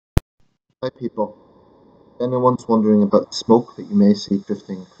Hi people. If anyone's wondering about the smoke that you may see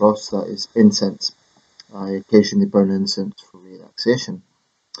drifting across, that is incense. I occasionally burn incense for relaxation.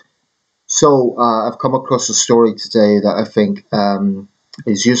 I've come across a story today that I think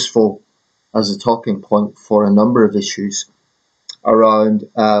is useful as a talking point for a number of issues around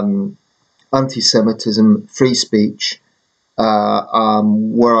anti-Semitism, free speech,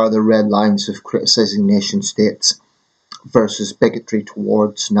 where are the red lines of criticising nation states versus bigotry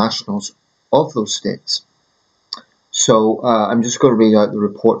towards nationals of those states. I'm just going to read out the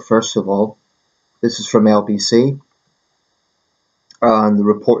report first of all. This is from LBC, and the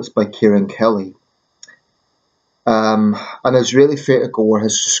report is by Kieran Kelly. An Israeli theatre-goer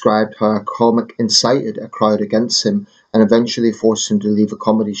has described how a comic incited a crowd against him and eventually forced him to leave a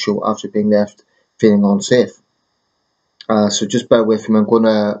comedy show after being left feeling unsafe. So just bear with me, I'm going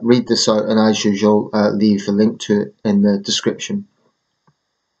to read this out and as usual leave a link to it in the description.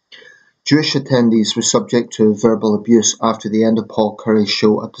 Jewish attendees were subject to verbal abuse after the end of Paul Currie's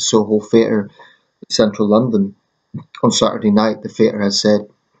show at the Soho Theatre in central London. On Saturday night, the theatre has said,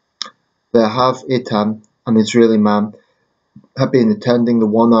 the Hav Etam, an Israeli man, had been attending the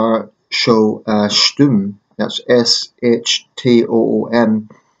one-hour show Shtoom, that's Shtoom,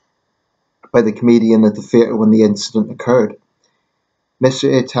 by the comedian at the theatre when the incident occurred. Mr.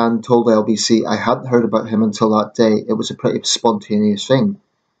 Etam told LBC, I hadn't heard about him until that day. It was a pretty spontaneous thing.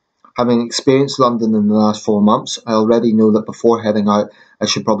 Having experienced London in the last 4 months, I already know that before heading out, I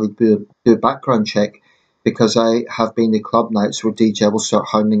should probably do a background check, because I have been to club nights where DJ will start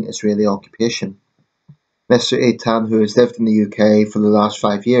hounding Israeli occupation. Mr. Etam, who has lived in the UK for the last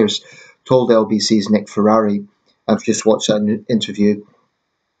 5 years, told LBC's Nick Ferrari, I've just watched that interview,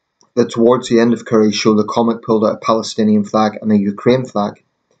 that towards the end of Currie's show, the comic pulled out a Palestinian flag and a Ukraine flag.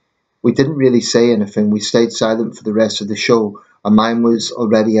 We didn't really say anything, we stayed silent for the rest of the show. Our mind was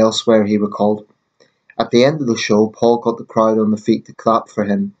already elsewhere, he recalled. At the end of the show, Paul got the crowd on the feet to clap for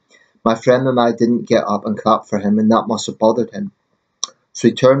him. My friend and I didn't get up and clap for him, and that must have bothered him. So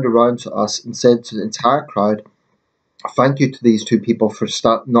he turned around to us and said to the entire crowd, thank you to these two people for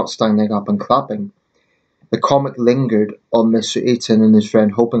not standing up and clapping. The comic lingered on Mr. Eaton and his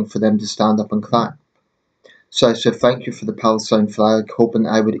friend, hoping for them to stand up and clap. So I said thank you for the Palestine flag, hoping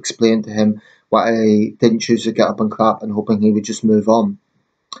I would explain to him why I didn't choose to get up and clap and hoping he would just move on.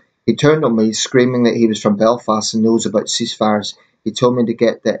 He turned on me, screaming that he was from Belfast and knows about ceasefires. He told me to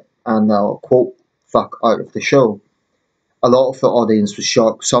get the, and I'll quote, fuck out of the show. A lot of the audience was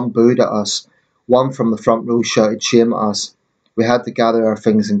shocked. Some booed at us. One from the front row shouted shame at us. We had to gather our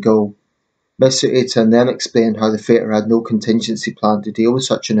things and go. Mr. Eaton then explained how the theatre had no contingency plan to deal with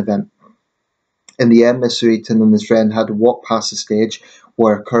such an event. In the end, Mr. Eaton and his friend had to walk past the stage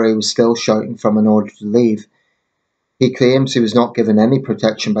where Currie was still shouting from an order to leave. He claims he was not given any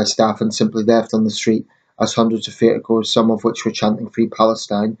protection by staff and simply left on the street, as hundreds of theatregoers, some of which were chanting Free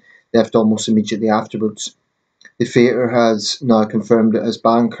Palestine, left almost immediately afterwards. The theatre has now confirmed it has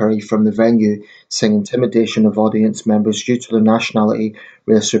banned Currie from the venue, saying intimidation of audience members due to their nationality,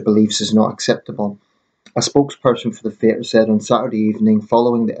 race or beliefs is not acceptable. A spokesperson for the theatre said on Saturday evening,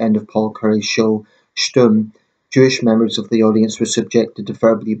 following the end of Paul Currie's show Shtoom, Jewish members of the audience were subjected to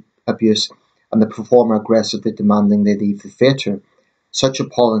verbal abuse and the performer aggressively demanding they leave the theatre. Such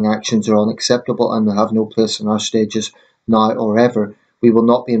appalling actions are unacceptable and will have no place on our stages now or ever. We will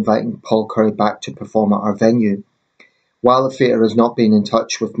not be inviting Paul Currie back to perform at our venue. While the theatre has not been in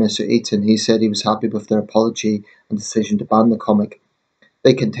touch with Mr. Eaton, he said he was happy with their apology and decision to ban the comic.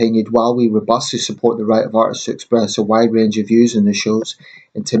 They continued, while we robustly support the right of artists to express a wide range of views in the shows,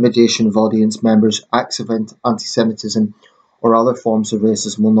 intimidation of audience members, acts of anti-Semitism or other forms of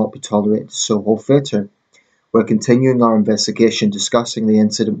racism will not be tolerated at Soho Theatre. We're continuing our investigation, discussing the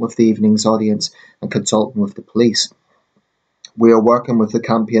incident with the evening's audience and consulting with the police. We are working with the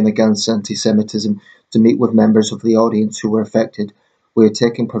Campaign Against Anti-Semitism to meet with members of the audience who were affected. We are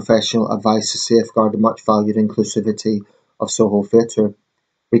taking professional advice to safeguard the much valued inclusivity of Soho Theatre.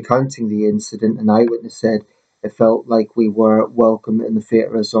 Recounting the incident, an eyewitness said, it felt like we were welcome in the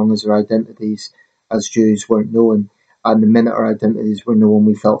theatre as long as our identities as Jews weren't known, and the minute our identities were known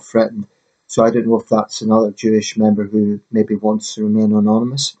we felt threatened. So I don't know if that's another Jewish member who maybe wants to remain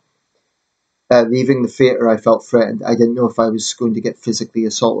anonymous. Leaving the theatre I felt threatened. I didn't know if I was going to get physically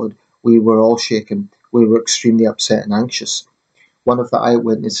assaulted. We were all shaken. We were extremely upset and anxious. One of the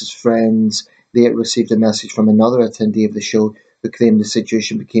eyewitnesses' friends later received a message from another attendee of the show who claimed the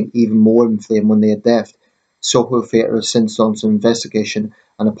situation became even more inflamed when they had left. Soho Theatre has since launched an investigation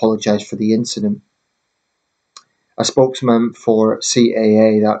and apologised for the incident. A spokesman for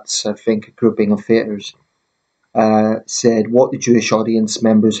CAA, that's I think a grouping of theatres, said what the Jewish audience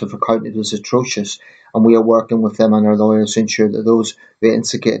members have recounted is atrocious, and we are working with them and our lawyers to ensure that those who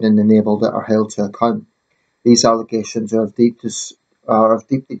instigated and enabled it are held to account. These allegations are of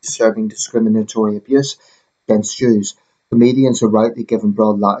deeply disturbing discriminatory abuse against Jews. Comedians are rightly given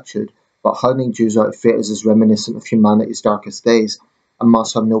broad latitude, but hounding Jews out of theatres is reminiscent of humanity's darkest days and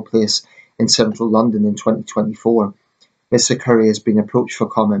must have no place in central London in 2024. Mr. Currie has been approached for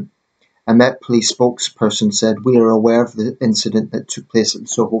comment. A Met Police spokesperson said, "We are aware of the incident that took place at the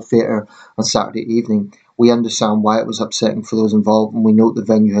Soho Theatre on Saturday evening. We understand why it was upsetting for those involved, and we note the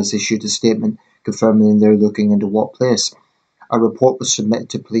venue has issued a statement confirming they're looking into what place. A report was submitted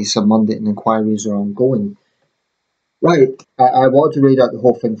to police on Monday and inquiries are ongoing." Right, I wanted to read out the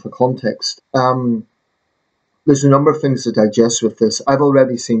whole thing for context. There's a number of things to digest with this. I've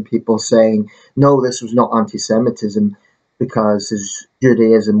already seen people saying, no, this was not anti-Semitism because his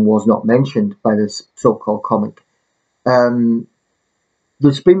Judaism was not mentioned by this so-called comic.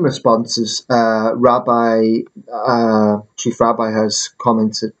 There's been responses. Chief Rabbi has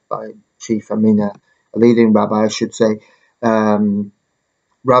commented by Chief, a leading rabbi, I should say,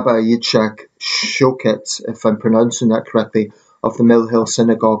 Rabbi Yitzhak Shoketz, if I'm pronouncing that correctly, of the Mill Hill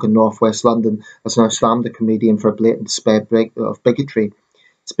Synagogue in northwest London, has now slammed the comedian for a blatant display of bigotry.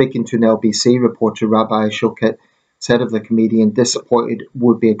 Speaking to an LBC reporter, Rabbi Shoketz said of the comedian, "Disappointed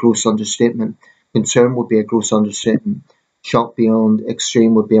would be a gross understatement. Concern would be a gross understatement. Shock beyond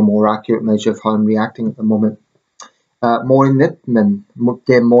extreme would be a more accurate measure of how I'm reacting at the moment." Maureen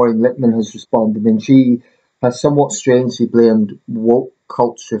Lipman has responded, and she has somewhat strangely blamed woke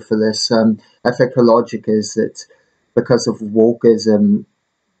culture for this. I think her logic is that because of wokeism,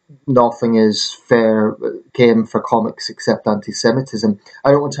 nothing is fair game for comics except anti-Semitism.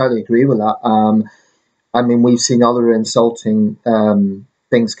 I don't entirely agree with that. We've seen other insulting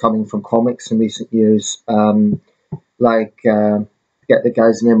things coming from comics in recent years, get the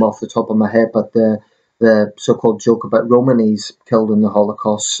guy's name off the top of my head, but the so-called joke about Romanis killed in the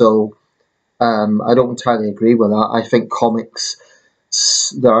Holocaust. So I don't entirely agree with that. I think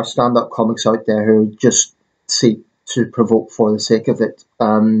there are stand-up comics out there who just seek to provoke for the sake of it.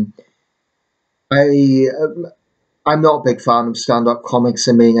 I'm not a big fan of stand-up comics.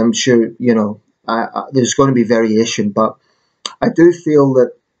 I'm sure, there's going to be variation, but I do feel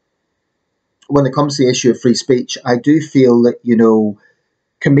that when it comes to the issue of free speech, I do feel that,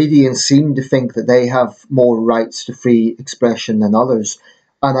 comedians seem to think that they have more rights to free expression than others.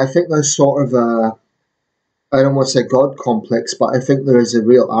 And I think there's sort of I don't want to say God complex, but I think there is a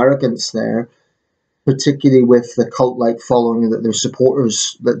real arrogance there, particularly with the cult-like following that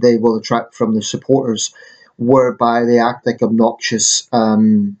they will attract from their supporters, whereby they act like obnoxious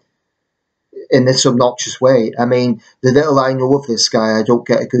in this obnoxious way. The little I know of this guy, I don't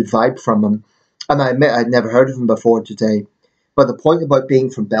get a good vibe from him. And I admit I'd never heard of him before today. But the point about being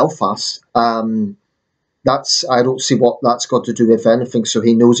from Belfast, I don't see what that's got to do with anything. So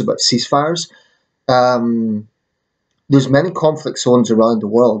he knows about ceasefires. There's many conflict zones around the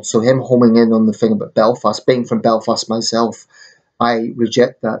world. So him homing in on the thing about Belfast, being from Belfast myself, I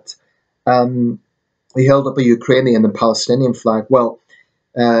reject that. He held up a Ukrainian and Palestinian flag. Well,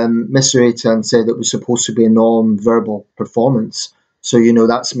 Mr. Eitan said it was supposed to be a non-verbal performance. So,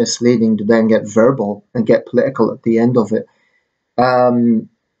 that's misleading to then get verbal and get political at the end of it. The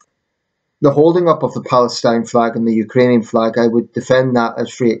holding up of the Palestine flag and the Ukrainian flag, I would defend that as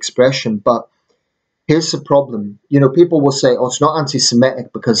free expression. But here's the problem. People will say, oh, it's not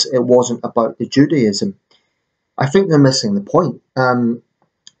anti-Semitic because it wasn't about the Judaism. I think they're missing the point.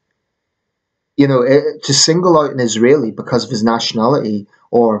 To single out an Israeli because of his nationality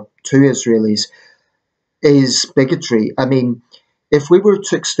or two Israelis is bigotry. If we were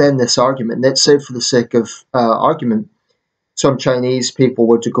to extend this argument, let's say for the sake of argument, some Chinese people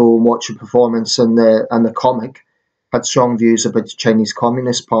were to go and watch a performance and the comic had strong views about the Chinese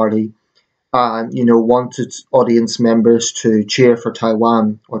Communist Party and, wanted audience members to cheer for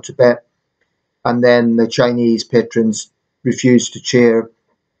Taiwan or Tibet, and then the Chinese patrons refused to cheer,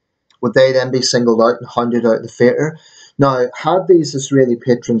 would they then be singled out and hounded out of the theatre? Now, had these Israeli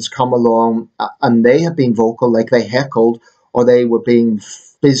patrons come along and they had been vocal, like they heckled, or they were being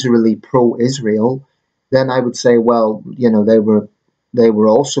viscerally pro-Israel, then I would say, well, they were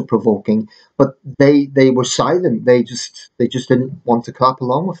also provoking, but they were silent. They just didn't want to clap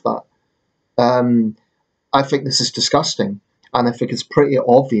along with that. I think this is disgusting, and I think it's pretty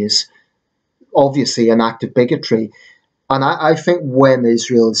obviously an act of bigotry. And I think when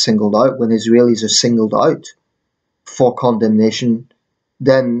Israel is singled out, when Israelis are singled out for condemnation,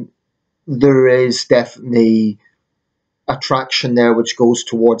 then there is definitely attraction there which goes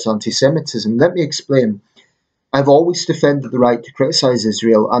towards anti-Semitism. Let me explain. I've always defended the right to criticise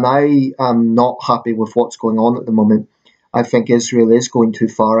Israel, and I am not happy with what's going on at the moment. I think Israel is going too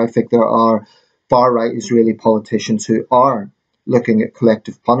far. I think there are far right Israeli politicians who are looking at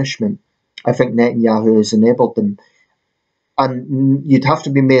collective punishment. I think Netanyahu has enabled them. And you'd have to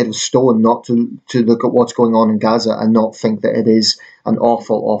be made of stone not to look at what's going on in Gaza and not think that it is an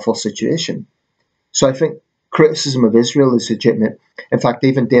awful, awful situation. So I think criticism of Israel is legitimate. In fact,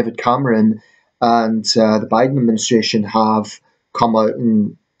 even David Cameron and the Biden administration have come out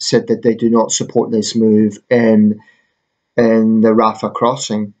and said that they do not support this move in the Rafah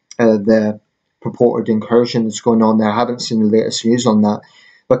crossing, the purported incursion that's going on there. I haven't seen the latest news on that.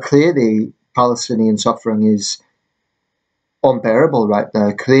 But clearly, Palestinian suffering is unbearable right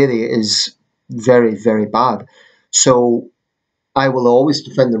now. Clearly, it is very, very bad. So I will always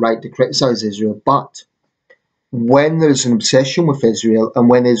defend the right to criticize Israel. But when there's an obsession with Israel and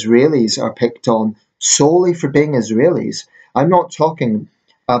when Israelis are picked on solely for being Israelis, I'm not talking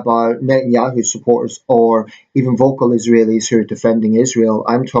about Netanyahu supporters or even vocal Israelis who are defending Israel.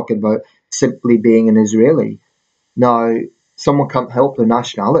 I'm talking about simply being an Israeli. Now, someone can't help their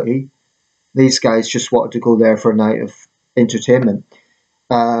nationality. These guys just wanted to go there for a night of entertainment.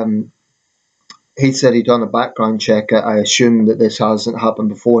 Um, he said he'd done a background check. I assume that this hasn't happened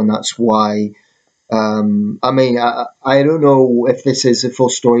before, and that's why. I don't know if this is a full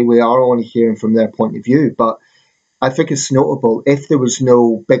story. We are only hearing from their point of view, but I think it's notable. If there was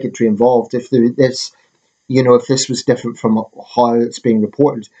no bigotry involved, if this was different from how it's being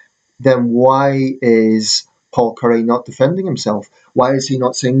reported, then why is Paul Currie not defending himself? Why is he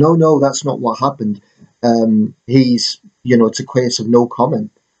not saying, no, no, that's not what happened? It's a case of no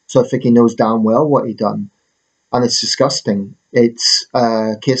comment. So I think he knows damn well what he done. And it's disgusting. It's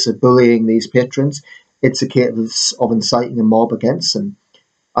a case of bullying these patrons. It's a case of inciting a mob against them.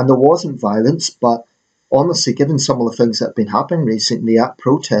 And there wasn't violence, but honestly, given some of the things that have been happening recently at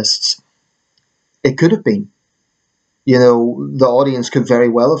protests, it could have been. The audience could very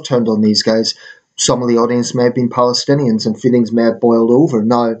well have turned on these guys. Some of the audience may have been Palestinians and feelings may have boiled over.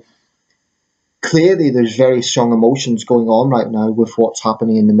 Now, clearly there's very strong emotions going on right now with what's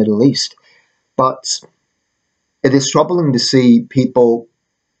happening in the Middle East. But it is troubling to see people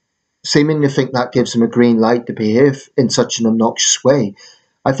seeming to think that gives them a green light to behave in such an obnoxious way.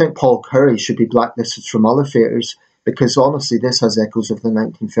 I think Paul Currie should be blacklisted from other theatres because honestly this has echoes of the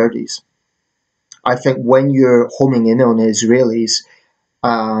 1930s. I think when you're homing in on Israelis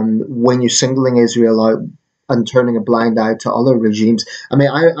and when you're singling Israel out and turning a blind eye to other regimes,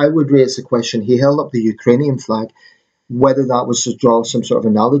 I would raise the question, he held up the Ukrainian flag, whether that was to draw some sort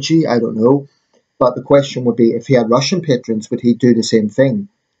of analogy, I don't know. But the question would be, if he had Russian patrons, would he do the same thing?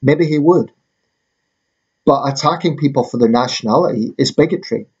 Maybe he would. But attacking people for their nationality is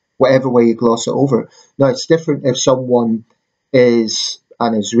bigotry, whatever way you gloss it over. Now, it's different if someone is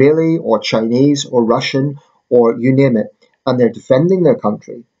an Israeli or Chinese or Russian or you name it, and they're defending their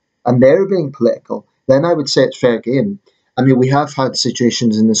country and they're being political, then I would say it's fair game. We have had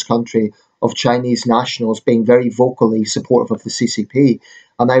situations in this country of Chinese nationals being very vocally supportive of the CCP,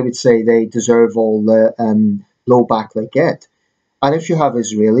 and I would say they deserve all the blowback they get. And if you have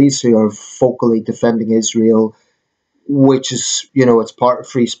Israelis who are vocally defending Israel, which is, it's part of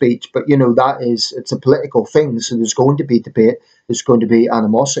free speech, but, it's a political thing, so there's going to be debate, there's going to be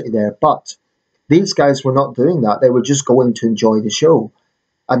animosity there. But these guys were not doing that. They were just going to enjoy the show.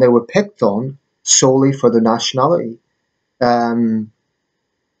 And they were picked on solely for their nationality. And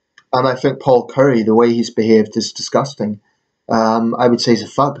I think Paul Currie, the way he's behaved is disgusting. I would say he's a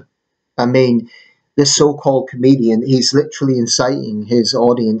thug. This so-called comedian, he's literally inciting his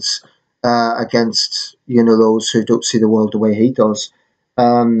audience against, those who don't see the world the way he does.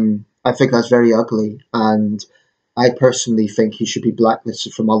 I think that's very ugly, and I personally think he should be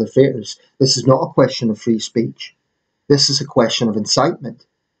blacklisted from other theatres. This is not a question of free speech. This is a question of incitement.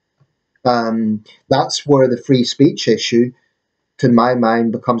 That's where the free speech issue, to my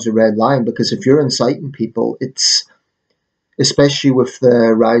mind, becomes a red line, because if you're inciting people, it's, especially with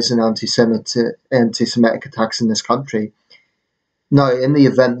the rise in anti-Semitic attacks in this country. Now, in the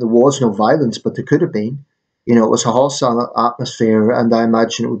event there was no violence, but there could have been, it was a hostile atmosphere, and I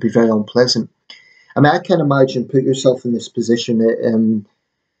imagine it would be very unpleasant. I can imagine, put yourself in this position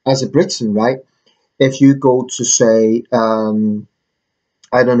as a Briton, right? If you go to, say,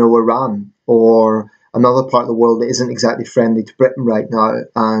 I don't know, Iran or another part of the world that isn't exactly friendly to Britain right now,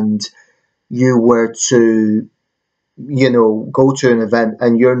 and you were to, go to an event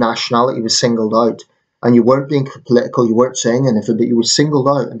and your nationality was singled out, and you weren't being political, you weren't saying anything, but you were singled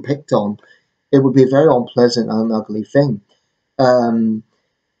out and picked on, it would be a very unpleasant and ugly thing.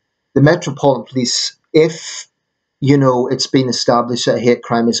 The Metropolitan Police, if it's been established that a hate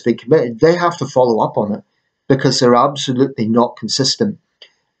crime has been committed, they have to follow up on it because they're absolutely not consistent.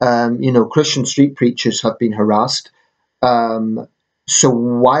 Christian street preachers have been harassed. So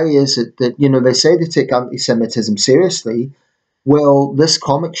why is it that, they say they take anti-Semitism seriously? Well, this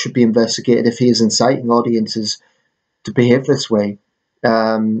comic should be investigated if he is inciting audiences to behave this way.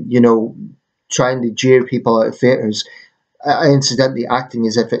 Trying to jeer people out of theatres, incidentally acting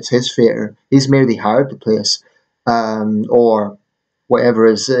as if it's his theatre. He's merely hired the place, or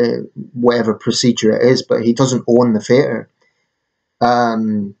whatever procedure it is, but he doesn't own the theatre.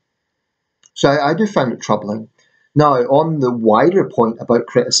 So I do find it troubling. Now, on the wider point about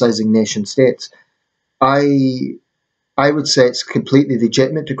criticising nation states, I would say it's completely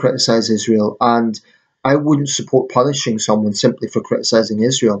legitimate to criticise Israel, and I wouldn't support punishing someone simply for criticising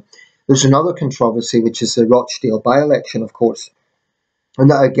Israel. There's another controversy, which is the Rochdale by-election, of course. And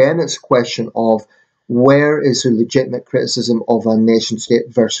that, again, it's a question of where is the legitimate criticism of a nation state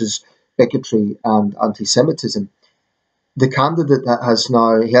versus bigotry and anti-Semitism. The candidate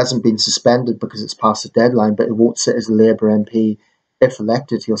that he hasn't been suspended because it's past the deadline, but he won't sit as a Labour MP. If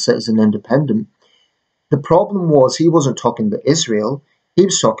elected, he'll sit as an independent. The problem was he wasn't talking about Israel, he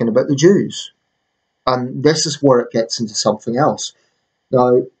was talking about the Jews. And this is where it gets into something else.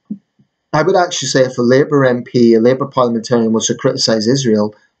 Now, I would actually say if a Labour MP, a Labour parliamentarian was to criticise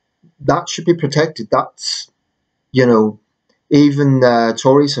Israel, that should be protected. That's, even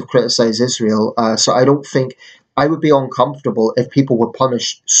Tories have criticised Israel. So I don't think, I would be uncomfortable if people were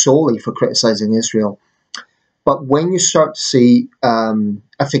punished solely for criticising Israel. But when you start to see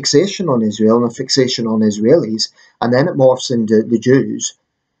a fixation on Israel and a fixation on Israelis, and then it morphs into the Jews,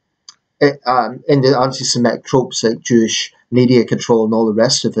 into anti-Semitic tropes like Jewish media control and all the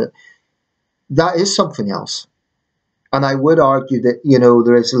rest of it, that is something else. And I would argue that,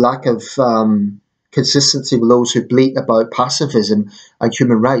 there is a lack of consistency with those who bleat about pacifism and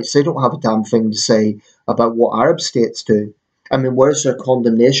human rights. They don't have a damn thing to say about what Arab states do. I mean, where's their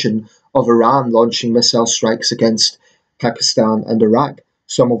condemnation of Iran launching missile strikes against Pakistan and Iraq,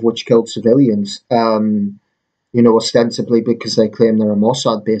 some of which killed civilians, ostensibly because they claim there are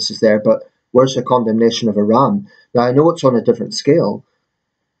Mossad bases there, but where's the condemnation of Iran? Now, I know it's on a different scale,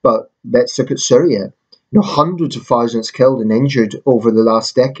 but let's look at Syria. Hundreds of thousands killed and injured over the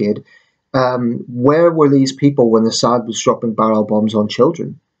last decade. Where were these people when Assad was dropping barrel bombs on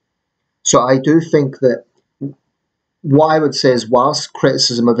children? So I do think that what I would say is, whilst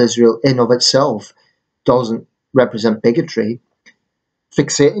criticism of Israel in of itself doesn't represent bigotry,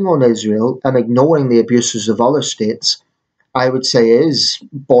 fixating on Israel and ignoring the abuses of other states, I would say is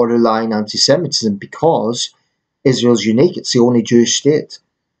borderline anti-Semitism, because Israel's unique. It's the only Jewish state.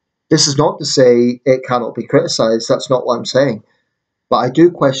 This is not to say it cannot be criticised. That's not what I'm saying. But I do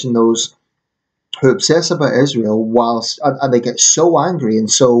question those who obsess about Israel and they get so angry and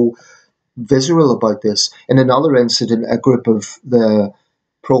so visceral about this. In another incident, a group of the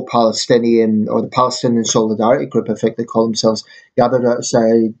pro-Palestinian, or the Palestinian Solidarity Group, I think they call themselves, gathered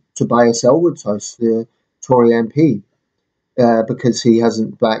outside Tobias Ellwood's house, the Tory MP, because he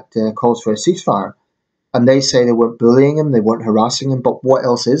hasn't backed calls for a ceasefire. And they say they weren't bullying him, they weren't harassing him, but what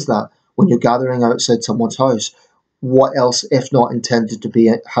else is that? When you're gathering outside someone's house, what else, if not intended to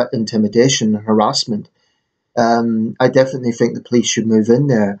be intimidation and harassment? I definitely think the police should move in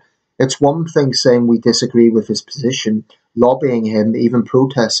there. It's one thing saying we disagree with his position, lobbying him, even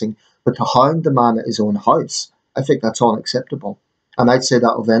protesting, but to hound the man at his own house, I think that's unacceptable. And I'd say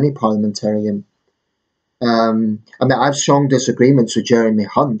that of any parliamentarian. I I have strong disagreements with Jeremy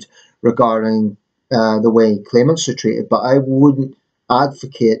Hunt regarding the way claimants are treated, but I wouldn't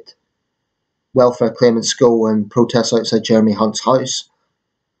advocate welfare claimants go and protest outside Jeremy Hunt's house.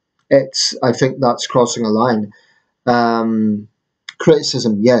 I think that's crossing a line.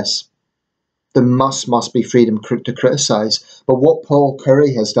 Criticism, yes. There must be freedom to criticise. But what Paul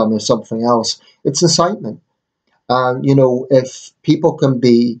Currie has done is something else. It's incitement. And, if people can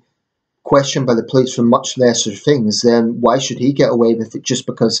be questioned by the police for much lesser things, then why should he get away with it just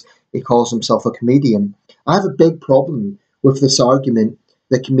because he calls himself a comedian? I have a big problem with this argument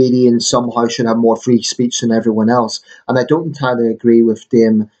that comedians somehow should have more free speech than everyone else. And I don't entirely agree with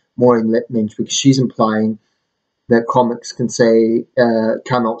Dame Maureen Lipman, because she's implying that comics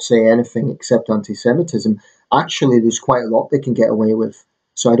cannot say anything except anti-Semitism. Actually, there's quite a lot they can get away with.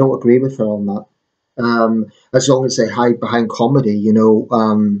 So I don't agree with her on that. As long as they hide behind comedy,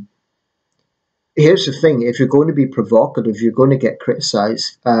 here's the thing: if you're going to be provocative, you're going to get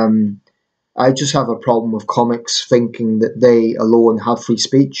criticised. I just have a problem with comics thinking that they alone have free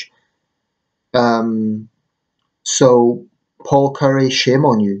speech. So, Paul Currie, shame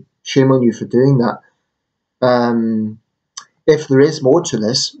on you. Shame on you for doing that. Um, if there is more to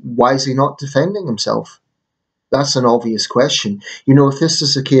this, why is he not defending himself? That's an obvious question. If this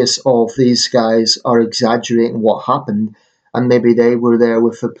is a case of these guys are exaggerating what happened and maybe they were there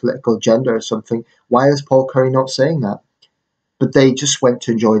with a political agenda or something, why is Paul Currie not saying that? But they just went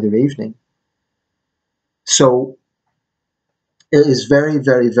to enjoy their evening. So it is very,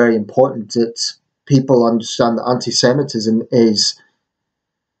 very, very important that people understand that anti-Semitism is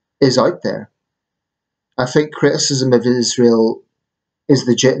out there. I think criticism of Israel is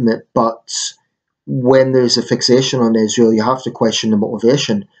legitimate, but when there's a fixation on Israel, you have to question the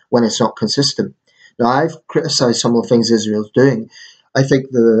motivation when it's not consistent. Now, I've criticised some of the things Israel's doing. I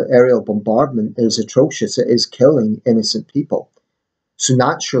think the aerial bombardment is atrocious. It is killing innocent people. So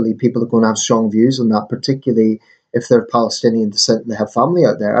naturally, people are going to have strong views on that, particularly if they're Palestinian descent and they have family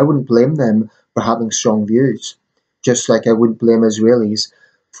out there. I wouldn't blame them for having strong views, just like I wouldn't blame Israelis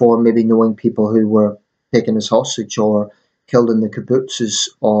for maybe knowing people who were taken as hostage or killed in the kibbutzes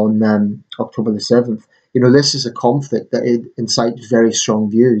on October the 7th. This is a conflict that incites very strong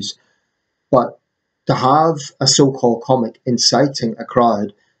views. But to have a so-called comic inciting a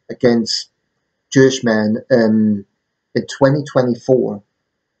crowd against Jewish men in 2024,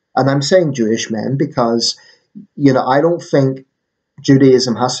 and I'm saying Jewish men because, I don't think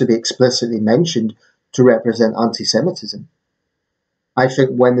Judaism has to be explicitly mentioned to represent anti-Semitism. I think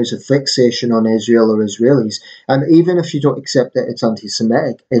when there's a fixation on Israel or Israelis, and even if you don't accept that it's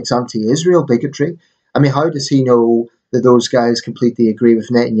anti-Semitic, it's anti-Israel bigotry. I mean, how does he know that those guys completely agree with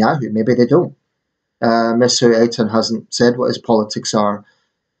Netanyahu? Maybe they don't. Mr. Eitan hasn't said what his politics are,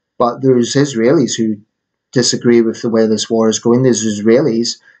 but there's Israelis who disagree with the way this war is going. There's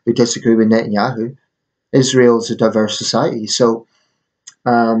Israelis who disagree with Netanyahu. Israel's a diverse society, so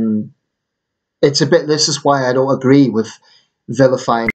it's a bit. This is why I don't agree with vilifying